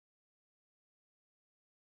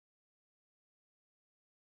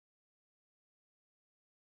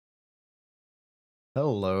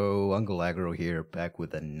Hello, Uncle Agro here, back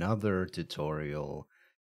with another tutorial.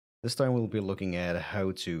 This time we'll be looking at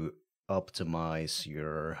how to optimize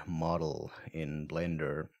your model in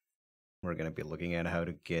Blender. We're going to be looking at how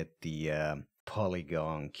to get the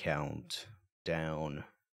polygon count down.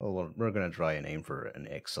 Well, we're going to try and aim for an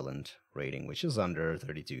excellent rating, which is under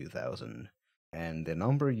 32,000. And the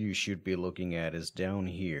number you should be looking at is down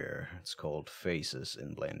here. It's called faces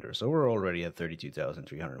in Blender. So we're already at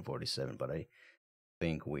 32,347, but I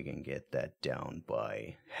think we can get that down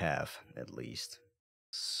by half at least.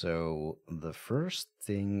 So the first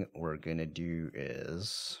thing we're gonna do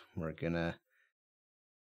is we're gonna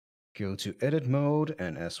go to edit mode,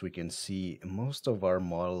 and as we can see, most of our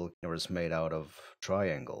model is made out of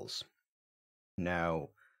triangles. Now,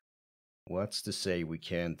 what's to say we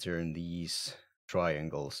can't turn these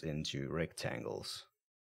triangles into rectangles,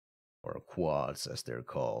 or quads as they're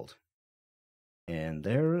called? And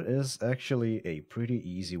there is actually a pretty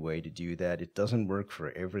easy way to do that. It doesn't work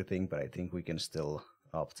for everything, but I think we can still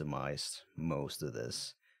optimize most of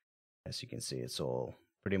this. As you can see, it's all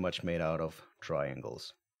pretty much made out of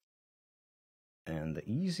triangles. And the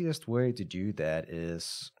easiest way to do that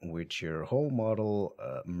is with your whole model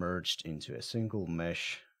merged into a single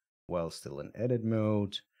mesh while still in edit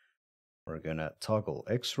mode. We're gonna toggle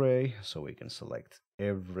X-ray so we can select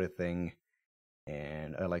everything.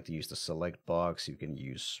 And I like to use the select box. You can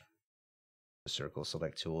use the circle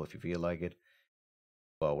select tool if you feel like it.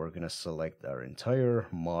 But we're going to select our entire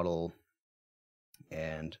model.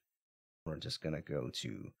 And we're just going to go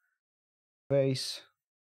to face,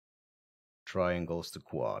 triangles to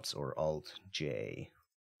quads, or Alt-J.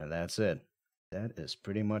 And that's it. That is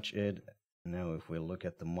pretty much it. Now if we look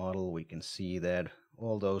at the model, we can see that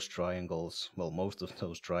all those triangles, well, most of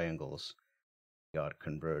those triangles got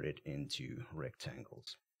converted into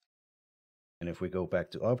rectangles. And if we go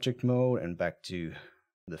back to object mode and back to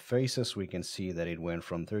the faces, we can see that it went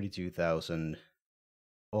from 32,000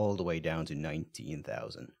 all the way down to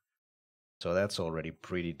 19,000. So that's already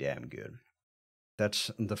pretty damn good.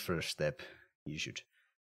 That's the first step you should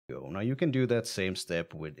go. Now you can do that same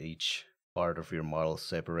step with each part of your model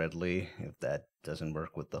separately. If that doesn't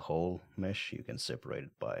work with the whole mesh, you can separate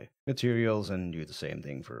it by materials and do the same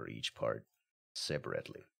thing for each part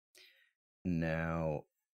separately. Now,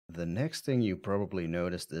 the next thing you probably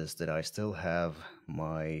noticed is that I still have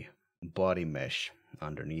my body mesh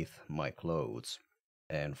underneath my clothes.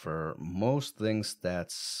 And for most things,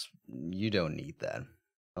 you don't need that.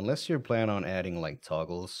 Unless you plan on adding like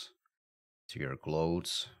toggles to your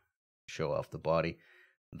clothes, show off the body,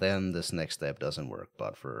 then this next step doesn't work.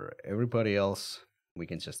 But for everybody else, we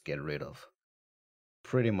can just get rid of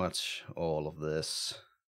pretty much all of this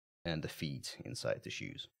and the feet inside the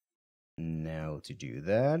shoes. Now to do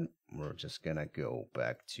that, we're just gonna go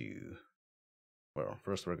back to, well,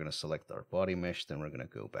 first we're gonna select our body mesh, then we're gonna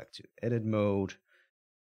go back to edit mode,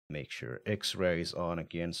 make sure X-ray is on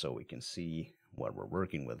again so we can see what we're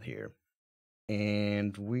working with here.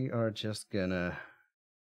 And we are just gonna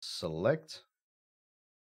select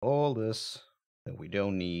all this that we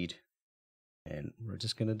don't need, and we're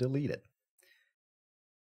just gonna delete it.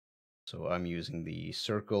 So I'm using the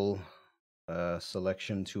circle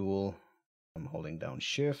selection tool. I'm holding down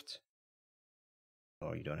shift.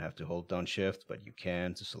 Or you don't have to hold down shift, but you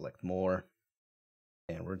can to select more.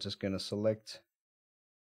 And we're just gonna select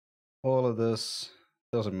all of this.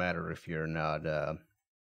 Doesn't matter if you're not,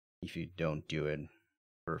 if you don't do it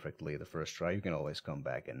perfectly the first try, you can always come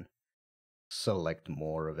back and select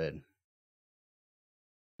more of it.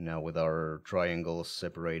 Now with our triangles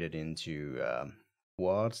separated into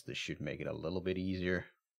quads, this should make it a little bit easier.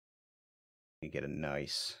 You get a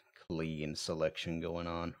nice clean selection going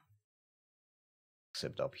on.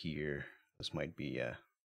 Except up here, this might be a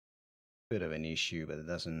bit of an issue, but it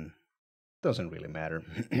doesn't really matter.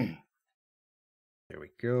 There we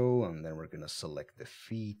go, and then we're gonna select the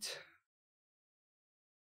feet.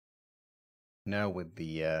 Now with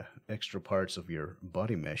the extra parts of your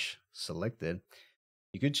body mesh selected,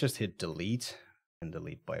 you could just hit delete and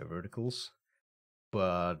delete by verticals.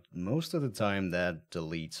 But most of the time that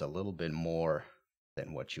deletes a little bit more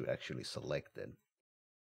than what you actually selected.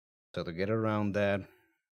 So to get around that,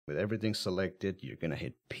 with everything selected, you're gonna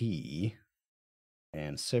hit P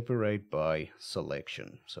and separate by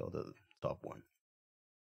selection, so the top one.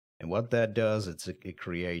 And what that does, it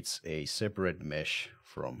creates a separate mesh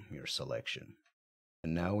from your selection.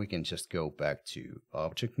 And now we can just go back to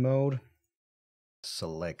object mode,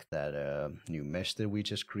 select that new mesh that we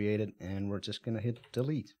just created, and we're just gonna hit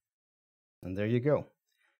delete. And there you go.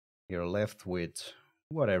 You're left with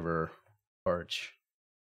whatever parts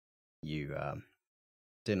you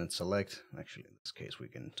didn't select. Actually, in this case, we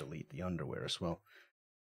can delete the underwear as well.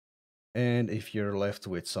 And if you're left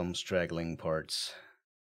with some straggling parts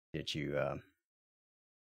that you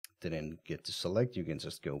didn't get to select, you can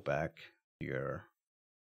just go back to your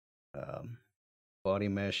body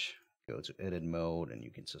mesh, go to edit mode, and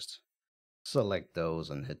you can just select those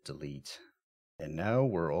and hit delete. And now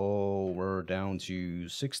we're down to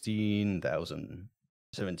 16,000,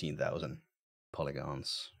 17,000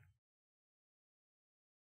 polygons.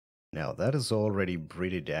 Now that is already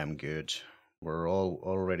pretty damn good. We're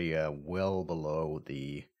already well below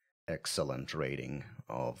the excellent rating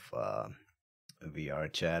of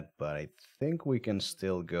VRChat, but I think we can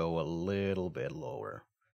still go a little bit lower.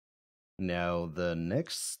 Now, the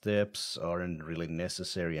next steps aren't really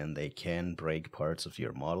necessary and they can break parts of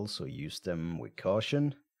your model, so use them with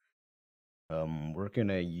caution. We're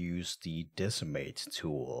gonna use the Decimate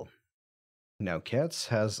tool. Now, Cats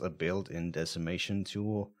has a built-in Decimation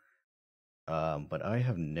tool, but I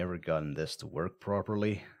have never gotten this to work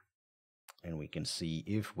properly. And we can see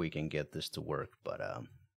if we can get this to work, but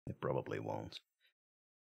it probably won't.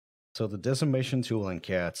 So the Decimation tool in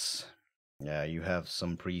Cats, you have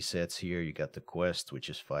some presets here. You got the Quest, which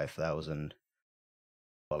is 5,000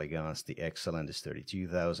 polygons. The Excellent is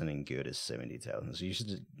 32,000, and Good is 70,000. So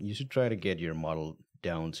you should try to get your model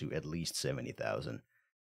down to at least 70,000,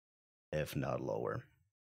 if not lower.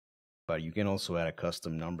 But you can also add a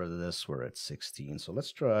custom number to this. We're at 16, so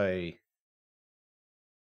let's try.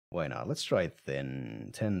 Why not? Let's try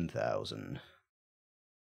 10,000.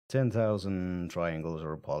 10,000 triangles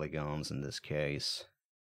or polygons in this case.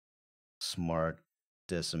 Smart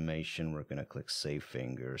decimation. We're gonna click Save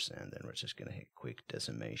Fingers, and then we're just gonna hit Quick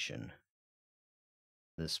Decimation.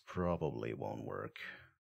 This probably won't work.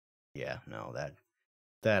 Yeah, no, that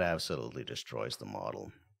absolutely destroys the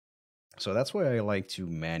model. So that's why I like to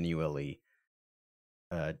manually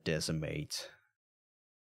decimate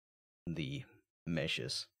the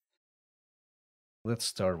meshes. Let's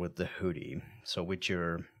start with the hoodie. So with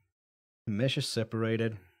your meshes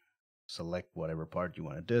separated, select whatever part you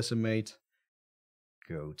want to decimate.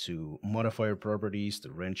 Go to Modifier Properties,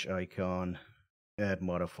 the wrench icon, add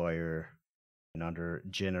modifier, and under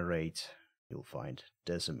Generate, you'll find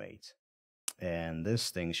Decimate. And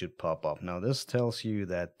this thing should pop up. Now this tells you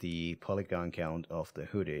that the polygon count of the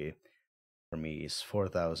hoodie for me is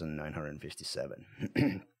 4,957.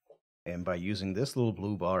 And by using this little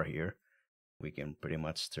blue bar here, we can pretty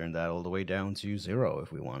much turn that all the way down to 0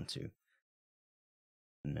 if we want to.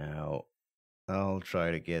 Now, I'll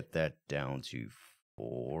try to get that down to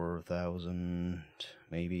 4,000,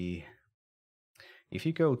 maybe. If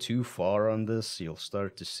you go too far on this, you'll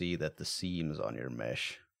start to see that the seams on your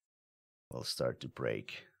mesh will start to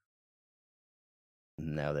break.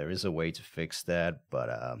 Now, there is a way to fix that,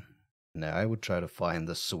 but now I would try to find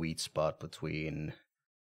the sweet spot between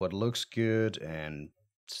what looks good and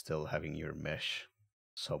still having your mesh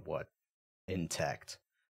somewhat intact.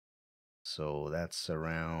 So that's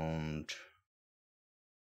around,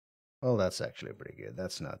 well, that's actually pretty good.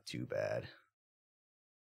 That's not too bad.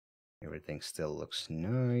 Everything still looks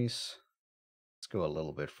nice. Let's go a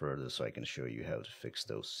little bit further so I can show you how to fix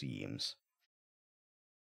those seams.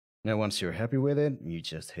 Now once you're happy with it, you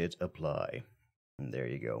just hit apply, and there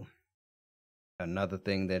you go. Another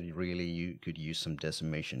thing that really you could use some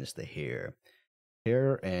decimation is the hair.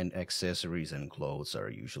 Hair and accessories and clothes are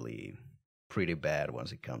usually pretty bad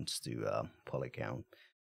once it comes to poly count.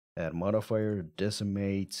 Add modifier,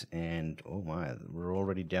 decimate, and oh my, we're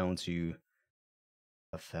already down to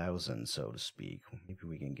 1,000, so to speak. Maybe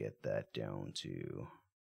we can get that down to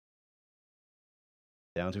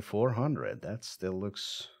 400. That still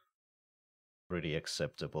looks pretty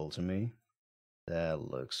acceptable to me. That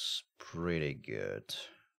looks pretty good.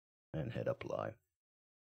 And hit apply.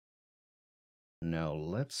 Now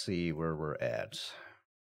let's see where we're at.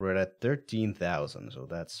 We're at 13,000, so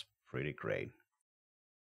that's pretty great.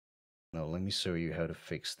 Now let me show you how to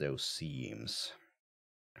fix those seams.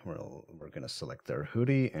 Well, we're gonna select our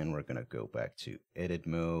hoodie and we're gonna go back to edit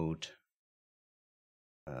mode.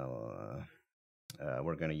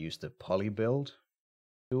 We're gonna use the poly build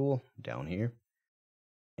tool down here,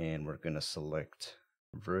 and we're gonna select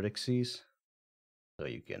vertices, so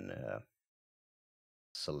you can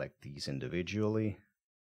select these individually.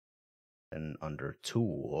 And under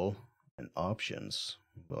tool and options,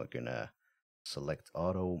 we're gonna select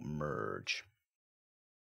auto merge.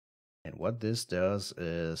 And what this does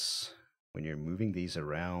is when you're moving these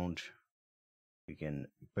around, you can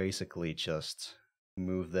basically just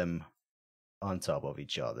move them on top of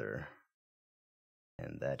each other,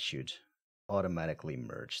 and that should automatically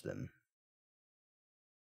merge them.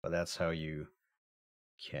 But that's how you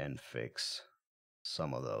can fix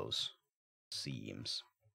some of those seams.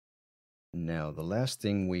 Now, the last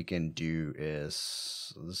thing we can do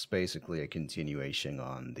is this is basically a continuation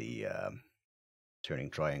on the turning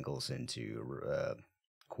triangles into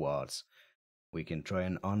quads. We can try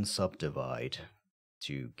and unsubdivide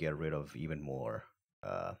to get rid of even more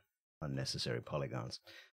unnecessary polygons.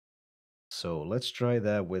 So let's try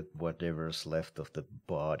that with whatever's left of the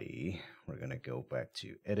body. We're gonna go back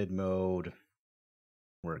to edit mode.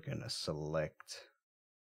 We're gonna select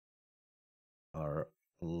our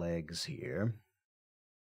legs here.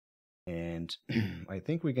 And I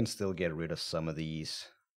think we can still get rid of some of these,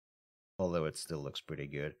 although it still looks pretty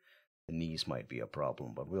good. The knees might be a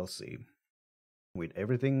problem, but we'll see. With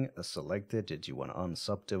everything selected, did you want to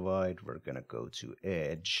unsubdivide? We're gonna go to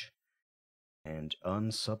edge and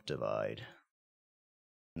unsubdivide.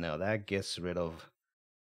 Now that gets rid of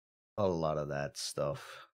a lot of that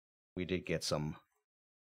stuff. We did get some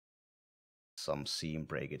seam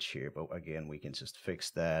breakage here, but again, we can just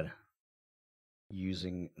fix that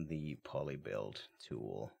using the poly build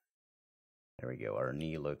tool. There we go. Our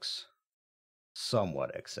knee looks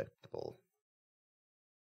somewhat acceptable.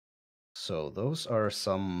 So those are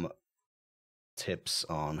some tips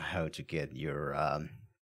on how to get your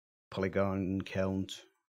polygon count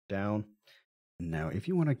down. Now, if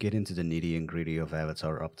you want to get into the nitty and gritty of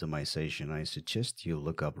avatar optimization, I suggest you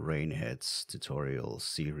look up Rainhead's tutorial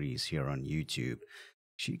series here on YouTube.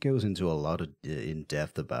 She goes into a lot of in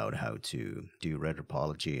depth about how to do red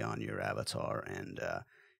topology on your avatar, and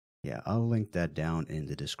yeah, I'll link that down in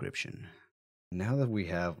the description. Now that we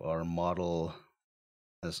have our model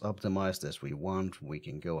as optimized as we want, we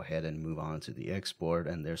can go ahead and move on to the export.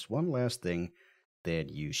 And there's one last thing that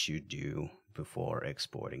you should do before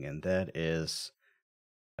exporting, and that is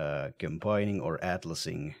combining or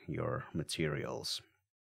atlasing your materials.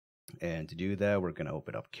 And to do that, we're going to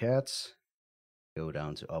open up CATS, go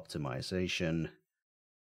down to optimization,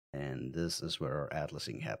 and this is where our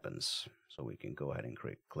atlasing happens. So we can go ahead and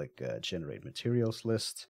click generate materials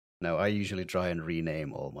list. Now, I usually try and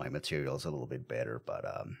rename all my materials a little bit better, but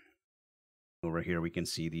over here we can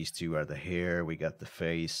see these two are the hair, we got the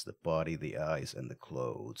face, the body, the eyes, and the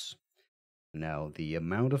clothes. Now, the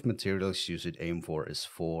amount of materials you should aim for is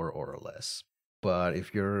 4 or less. But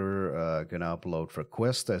if you're going to upload for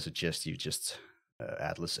Quest, I suggest you just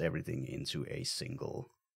atlas everything into a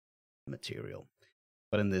single material.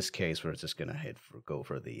 But in this case, we're just going to go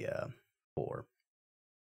for the 4.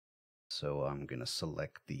 So I'm going to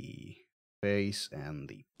select the face and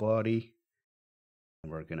the body.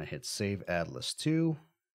 And we're going to hit Save Atlas to.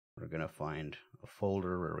 We're going to find a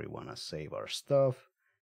folder where we want to save our stuff.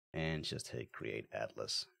 And just hit Create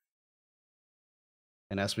Atlas.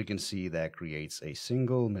 And as we can see, that creates a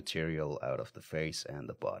single material out of the face and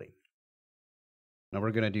the body. Now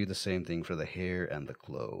we're going to do the same thing for the hair and the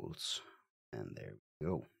clothes. And there we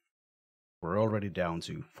go. We're already down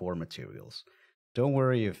to 4 materials. Don't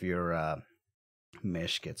worry if your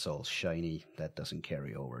mesh gets all shiny. That doesn't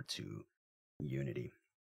carry over to Unity.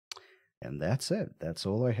 And that's it. That's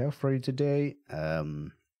all I have for you today.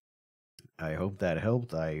 I hope that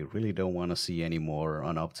helped. I really don't want to see any more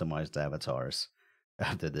unoptimized avatars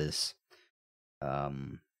after this.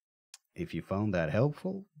 If you found that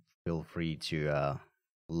helpful, feel free to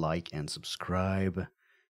like and subscribe.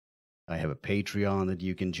 I have a Patreon that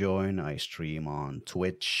you can join. I stream on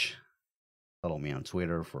Twitch. Follow me on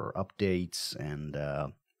Twitter for updates, and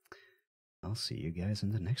I'll see you guys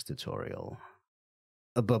in the next tutorial.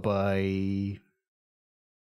 Bye-bye.